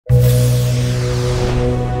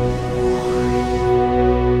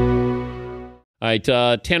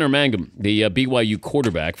right, Tanner Mangum, the BYU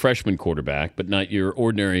quarterback, freshman quarterback, but not your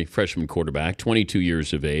ordinary freshman quarterback, 22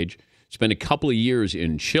 years of age, spent a couple of years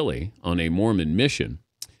in Chile on a Mormon mission,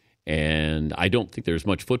 and I don't think there's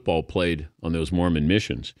much football played on those Mormon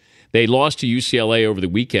missions. They lost to UCLA over the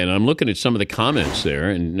weekend, and I'm looking at some of the comments there,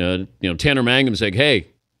 and Tanner Mangum's like, hey,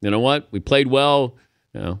 you know what? We played well.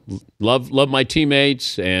 Love my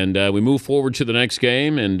teammates, and we move forward to the next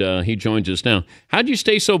game, and he joins us now. How do you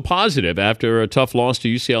stay so positive after a tough loss to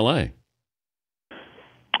UCLA?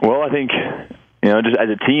 Well, I think, just as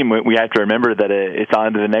a team, we have to remember that it's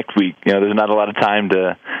on to the next week. There's not a lot of time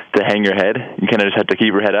to hang your head. You kind of just have to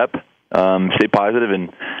keep your head up, stay positive, and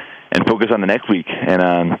focus on the next week.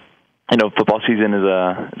 And football season is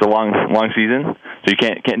a long season, so you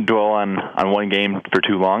can't dwell on one game for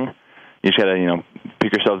too long. You just got to,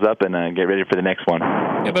 pick yourselves up and get ready for the next one.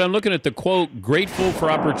 Yeah, but I'm looking at the quote, grateful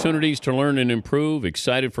for opportunities to learn and improve,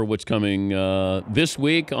 excited for what's coming this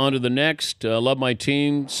week, on to the next, love my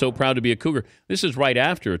team, so proud to be a Cougar. This is right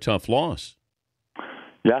after a tough loss.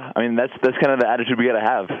 Yeah, I mean, that's kind of the attitude we got to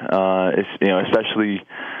have, especially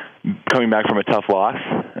coming back from a tough loss.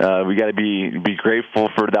 We got to be grateful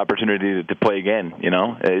for the opportunity to play again,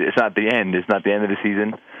 It's not the end. It's not the end of the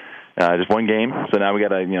season. Just one game, so now we got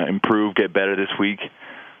to improve, get better this week,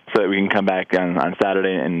 so that we can come back on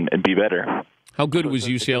Saturday and be better. How good was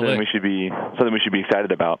UCLA? Something we should be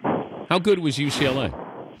excited about. How good was UCLA?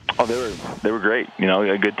 Oh, they were great.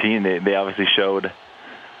 A good team. They obviously showed,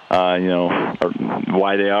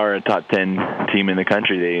 why they are a top 10 team in the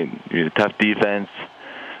country. They tough defense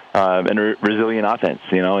and a resilient offense.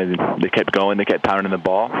 They kept going. They kept pounding the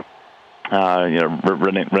ball.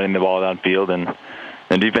 Running the ball downfield and.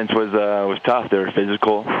 And defense was tough. They were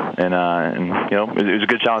physical, and it was a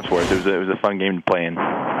good challenge for us. It was a fun game to play in.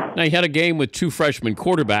 Now, you had a game with two freshman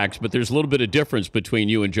quarterbacks, but there's a little bit of difference between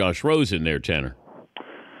you and Josh Rosen there, Tanner.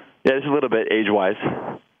 Yeah, just a little bit age-wise.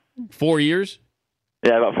 4 years?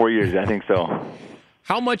 Yeah, about 4 years, I think so.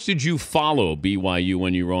 How much did you follow BYU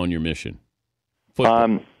when you were on your mission?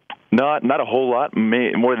 Not a whole lot.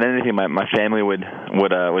 More than anything, my family would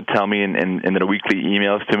tell me in their weekly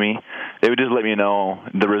emails to me. They would just let me know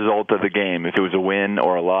the result of the game, if it was a win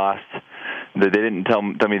or a loss. They didn't tell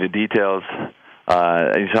me the details. So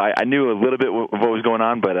I knew a little bit of what was going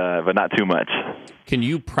on, but not too much. Can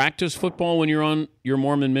you practice football when you're on your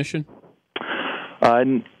Mormon mission?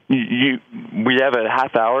 We have a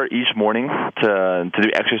half hour each morning to do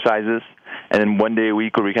exercises. And then one day a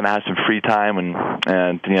week where we kind of have some free time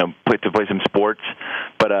and play some sports.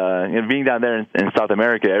 But being down there in South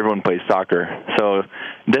America, everyone plays soccer, so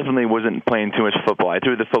definitely wasn't playing too much football. I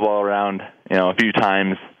threw the football around a few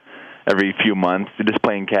times every few months, just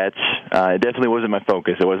playing catch. It definitely wasn't my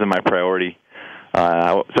focus. It wasn't my priority, so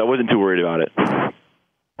I wasn't too worried about it.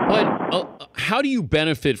 But how do you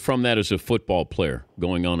benefit from that as a football player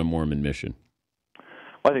going on a Mormon mission?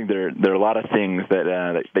 Well, I think there are a lot of things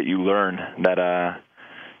that you learn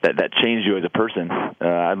that change you as a person.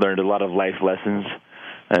 I learned a lot of life lessons.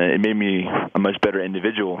 It made me a much better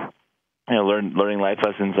individual. Learning life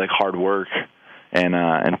lessons like hard work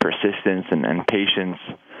and persistence and patience,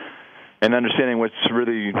 and understanding what's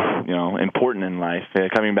really important in life.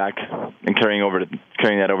 Coming back and carrying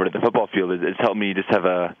that over to the football field, it's helped me just have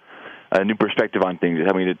a new perspective on things. It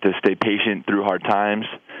helped me to stay patient through hard times,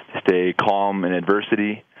 to stay calm in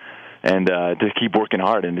adversity, and to keep working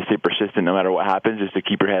hard and to stay persistent no matter what happens, just to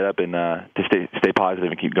keep your head up and to stay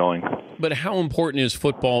positive and keep going. But how important is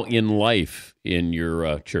football in life in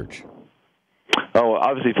your church? Oh,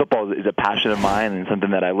 obviously football is a passion of mine and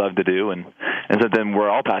something that I love to do and something we're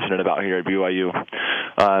all passionate about here at BYU.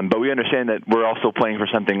 But we understand that we're also playing for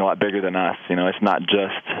something a lot bigger than us. It's not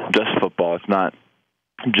just football. It's not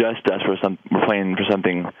just us. We're playing for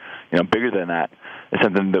something bigger than that. It's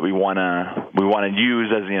something that we wanna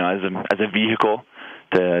use as a vehicle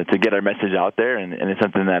to get our message out there, and it's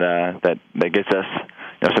something that gets us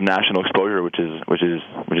some national exposure, which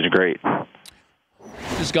is great.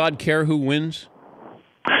 Does God care who wins?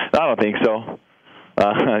 I don't think so.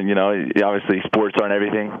 Obviously sports aren't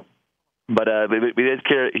everything, but he does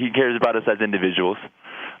care. He cares about us as individuals.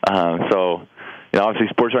 Obviously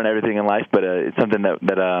sports aren't everything in life, but it's something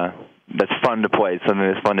that's fun to play. It's something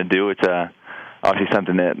that's fun to do. It's obviously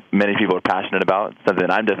something that many people are passionate about. Something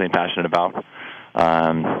that I'm definitely passionate about.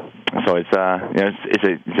 So it's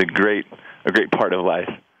a great part of life.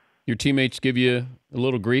 Your teammates give you a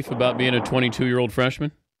little grief about being a 22-year-old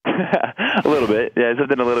freshman? A little bit, yeah.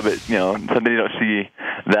 Something a little bit, something you don't see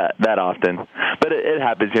that often. But it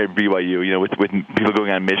happens here at BYU. With people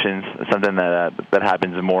going on missions, something that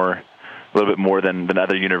happens a little bit more than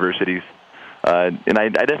other universities. And I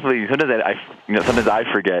definitely sometimes I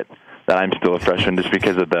forget that I'm still a freshman just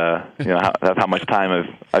because of the how much time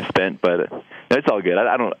I've spent. But it's all good.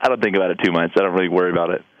 I don't think about it too much. I don't really worry about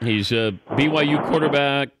it. He's BYU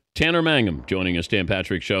quarterback Tanner Mangum joining us, Dan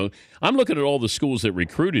Patrick Show. I'm looking at all the schools that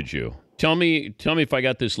recruited you. Tell me if I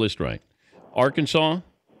got this list right. Arkansas,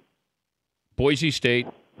 Boise State,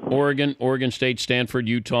 Oregon State, Stanford,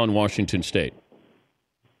 Utah, and Washington State.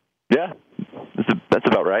 Yeah, that's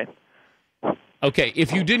about right. Okay,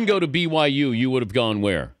 if you didn't go to BYU, you would have gone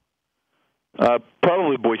where?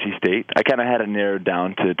 Probably Boise State. I kind of had it narrowed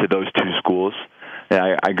down to those two schools.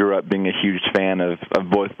 Yeah, I grew up being a huge fan of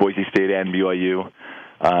both Boise State and BYU.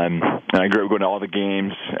 And I grew up going to all the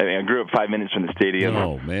games. I grew up 5 minutes from the stadium.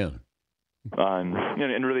 Oh man!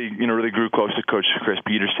 And really grew close to Coach Chris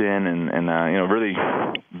Peterson, and really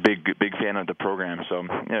big fan of the program. So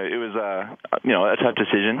it was a tough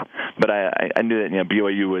decision, but I knew that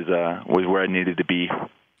BYU was where I needed to be,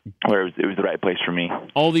 where it was the right place for me.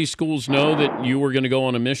 All these schools know that you were going to go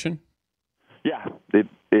on a mission. Yeah, they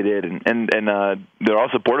did, and they're all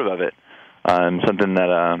supportive of it. Something that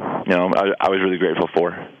I was really grateful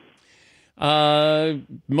for.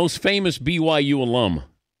 Most famous BYU alum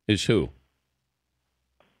is who?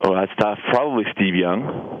 Oh, that's tough. Probably Steve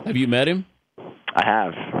Young. Have you met him? I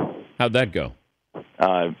have. How'd that go?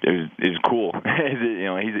 It was cool.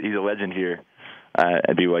 He's a legend here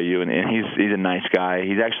at BYU, and he's a nice guy.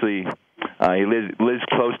 He's actually he lives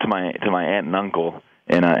close to my aunt and uncle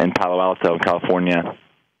in Palo Alto, California.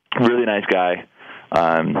 Really nice guy.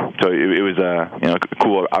 So it was a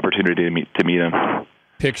cool opportunity to meet him.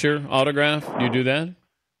 Picture, autograph? Do you do that?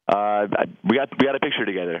 We got a picture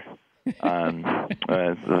together. There's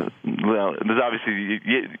obviously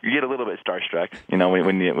you get a little bit starstruck,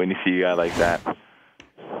 when you see a guy like that.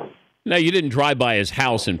 Now, you didn't drive by his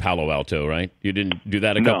house in Palo Alto, right? You didn't do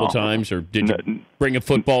that a couple times, or did you bring a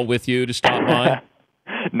football with you to stop by?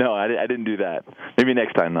 No, I didn't do that. Maybe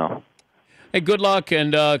next time, though. Hey, good luck,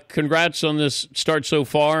 and congrats on this start so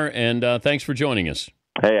far, and thanks for joining us.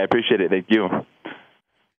 Hey, I appreciate it. Thank you.